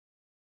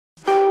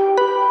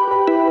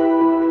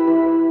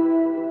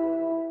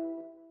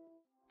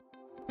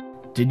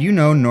Did you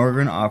know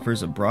Norgren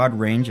offers a broad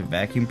range of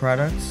vacuum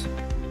products?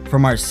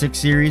 From our 6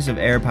 series of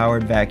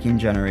air-powered vacuum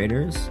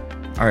generators,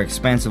 our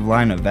expansive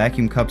line of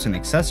vacuum cups and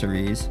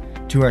accessories,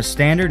 to our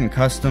standard and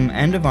custom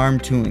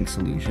end-of-arm tooling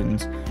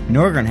solutions,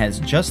 Norgren has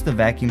just the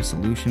vacuum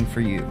solution for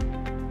you.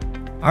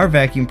 Our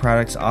vacuum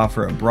products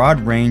offer a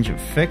broad range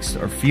of fixed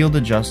or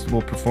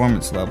field-adjustable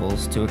performance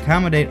levels to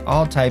accommodate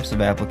all types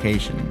of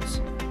applications.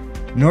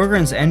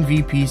 Norgren's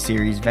NVP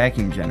series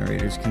vacuum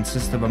generators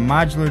consist of a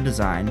modular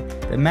design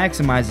that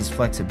maximizes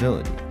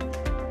flexibility.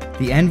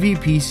 The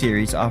NVP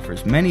series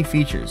offers many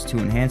features to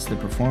enhance the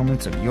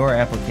performance of your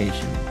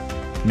application.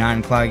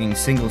 Non-clogging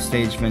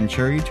single-stage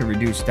venturi to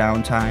reduce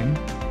downtime,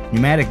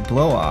 pneumatic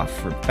blow-off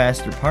for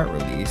faster part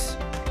release,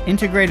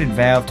 integrated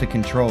valve to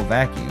control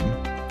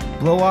vacuum,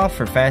 blow-off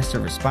for faster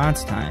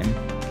response time,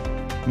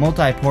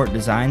 multi-port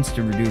designs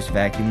to reduce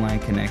vacuum line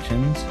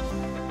connections,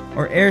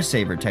 or air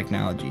saver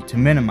technology to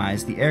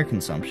minimize the air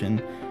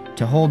consumption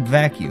to hold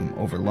vacuum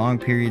over long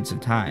periods of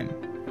time.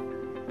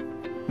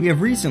 We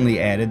have recently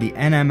added the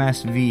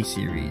NMSV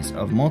series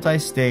of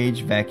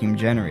multi-stage vacuum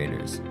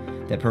generators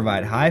that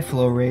provide high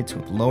flow rates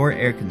with lower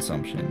air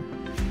consumption,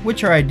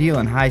 which are ideal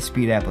in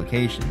high-speed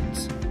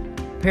applications.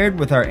 Paired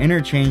with our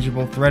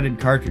interchangeable threaded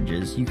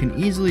cartridges, you can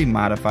easily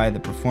modify the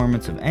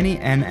performance of any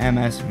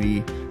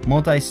NMSV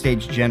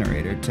multi-stage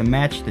generator to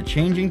match the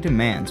changing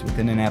demands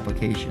within an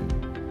application.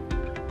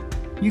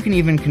 You can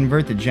even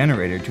convert the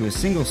generator to a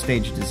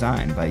single-stage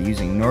design by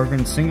using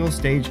Norgren's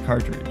single-stage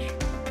cartridge.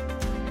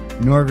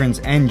 Norgren's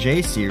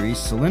NJ series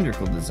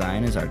cylindrical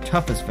design is our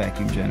toughest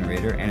vacuum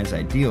generator and is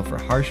ideal for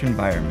harsh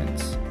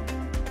environments.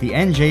 The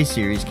NJ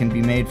series can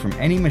be made from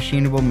any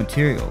machinable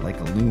material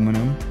like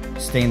aluminum,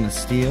 stainless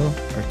steel,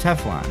 or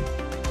Teflon.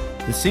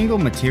 The single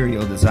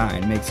material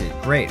design makes it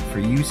great for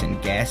use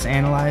in gas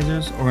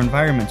analyzers or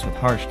environments with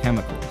harsh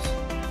chemicals.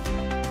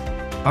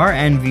 Our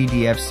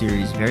NVDF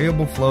series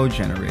variable flow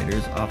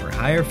generators offer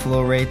higher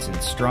flow rates and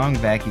strong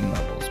vacuum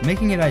levels,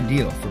 making it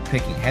ideal for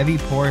picking heavy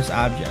porous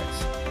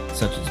objects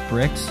such as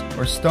bricks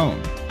or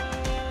stone.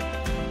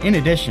 In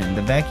addition,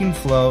 the vacuum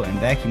flow and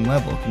vacuum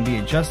level can be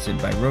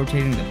adjusted by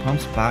rotating the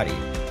pump's body,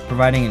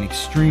 providing an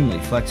extremely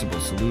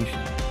flexible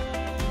solution.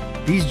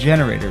 These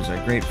generators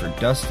are great for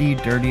dusty,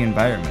 dirty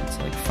environments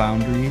like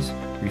foundries,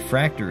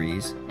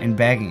 refractories, and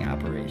bagging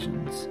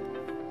operations.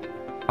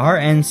 Our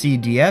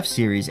NCDF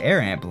series air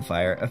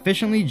amplifier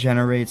efficiently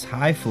generates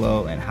high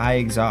flow and high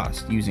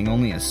exhaust using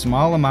only a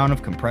small amount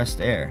of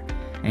compressed air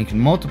and can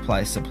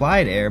multiply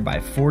supplied air by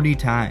 40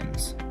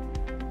 times.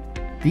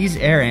 These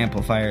air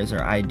amplifiers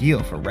are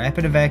ideal for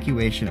rapid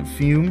evacuation of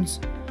fumes,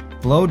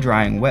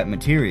 blow-drying wet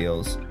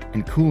materials,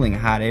 and cooling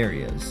hot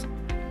areas.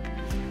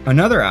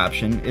 Another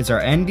option is our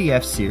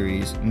NDF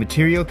series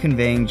material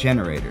conveying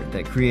generator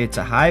that creates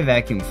a high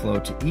vacuum flow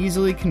to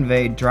easily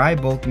convey dry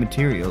bulk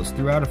materials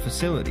throughout a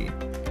facility.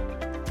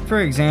 For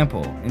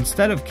example,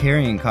 instead of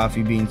carrying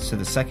coffee beans to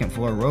the second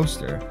floor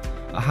roaster,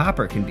 a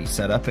hopper can be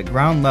set up at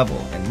ground level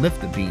and lift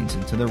the beans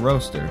into the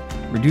roaster,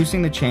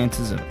 reducing the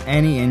chances of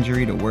any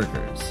injury to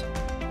workers.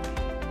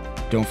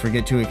 Don't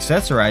forget to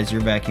accessorize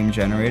your vacuum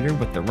generator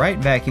with the right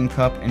vacuum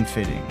cup and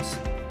fittings.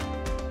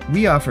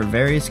 We offer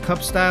various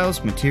cup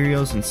styles,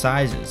 materials, and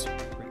sizes,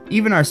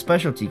 even our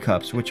specialty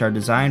cups, which are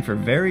designed for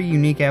very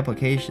unique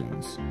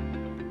applications.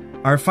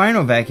 Our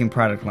final vacuum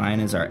product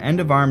line is our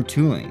end-of-arm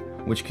tooling,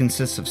 which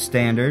consists of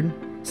standard,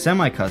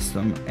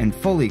 semi-custom, and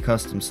fully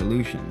custom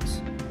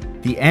solutions.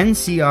 The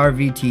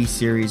NCRVT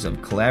series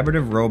of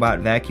collaborative robot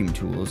vacuum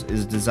tools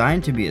is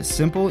designed to be a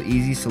simple,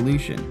 easy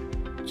solution.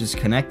 Just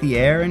connect the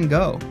air and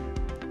go.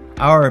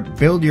 Our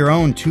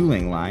build-your-own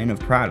tooling line of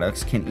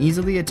products can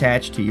easily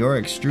attach to your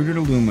extruded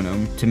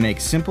aluminum to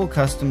make simple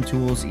custom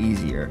tools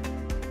easier.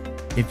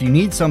 If you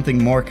need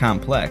something more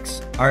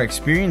complex, our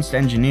experienced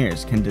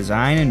engineers can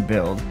design and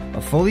build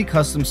a fully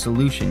custom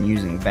solution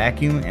using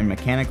vacuum and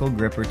mechanical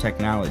gripper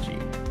technology.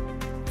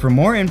 For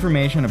more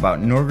information about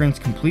Norgren's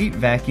complete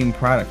vacuum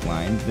product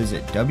line,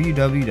 visit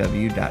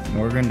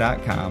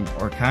www.norgren.com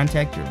or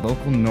contact your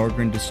local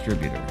Norgren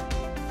distributor.